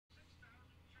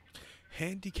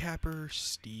Handicapper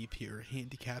Steve here,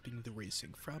 handicapping the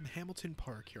racing from Hamilton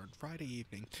Park here on Friday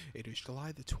evening. It is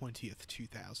July the 20th,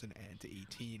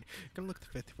 2018. Gonna look at the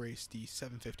fifth race, the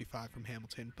 755 from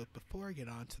Hamilton, but before I get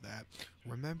on to that,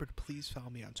 remember to please follow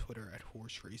me on Twitter at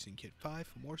Horse Racing Kid 5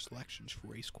 for more selections for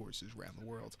race courses around the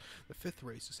world. The fifth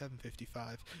race, the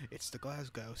 755, it's the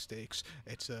Glasgow Stakes.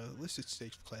 It's a listed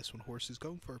stakes for Class 1 horses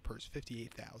going for a purse of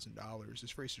 $58,000.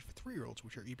 This race is for 3-year-olds,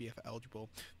 which are EBF eligible.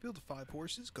 Field of 5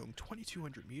 horses going 2,200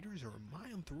 meters or a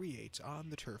mile and 3/8 on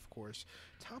the turf course.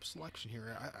 Top selection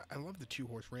here. I love the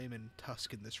 2-horse Raymond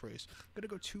Tusk in this race. Gonna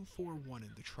go 2-4-1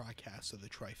 in the tricast of the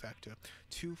trifecta.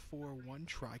 2-4-1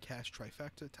 tricast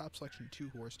trifecta. Top selection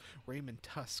 2-horse Raymond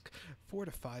Tusk.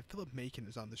 4-5. Philip Macon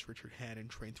is on this Richard Hannon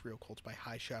trained 3 colts by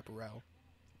High Chaparral.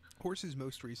 Horse's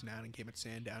most recent outing came at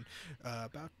Sandown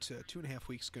about 2.5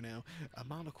 weeks ago now. A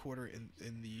mile and a quarter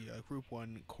in the Group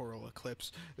 1 Coral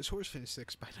Eclipse. This horse finished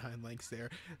 6th by 9 lengths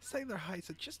there. Cellular heights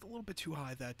are just a little bit too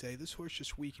high that day. This horse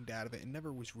just weakened out of it and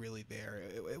never was really there.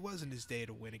 It wasn't his day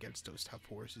to win against those tough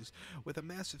horses. With a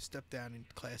massive step down in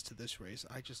class to this race,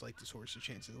 I just like this horse's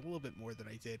chances a little bit more than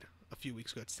I did a few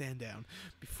weeks ago at Sandown.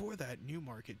 Before that,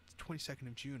 Newmarket, 22nd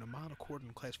of June, a mile and a quarter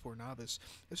in Class 4 Novice.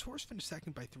 This horse finished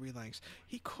 2nd by 3 lengths.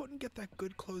 He couldn't get that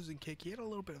good closing kick. He had a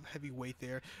little bit of heavy weight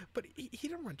there, but he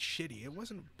didn't run shitty. It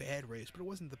wasn't a bad race, but it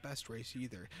wasn't the best race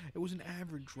either. It was an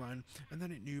average run. And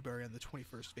then at Newbury on the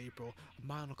 21st of April, a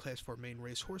mile in a Class 4 main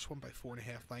race, horse won by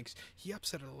 4.5 lengths. He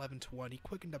upset at 11-1. He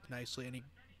quickened up nicely, and he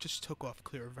just took off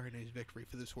clear. A very nice victory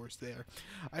for this horse there.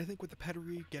 I think with the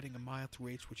pedigree getting a mile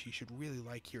 3/8, which he should really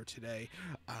like here today,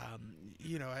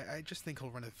 I just think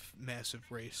he'll run a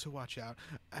massive race, so watch out.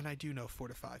 And I do know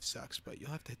 4-5 sucks, but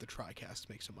you'll have to hit the tricast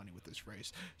to make some money with this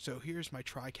race. So here's my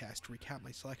tricast to recap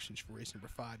my selections for race number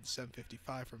 5, the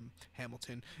 755 from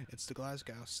Hamilton. It's the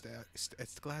Glasgow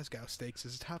Stakes.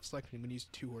 It's a top selection. I'm going to use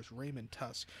the 2-horse Raymond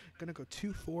Tusk. Going to go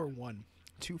 2-4-1.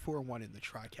 2-4-1 in the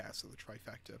tricast of the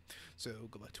trifecta. So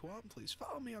good luck to all, and please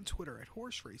follow me on Twitter at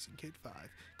Horse Racing Kid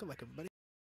 5. Good luck, everybody.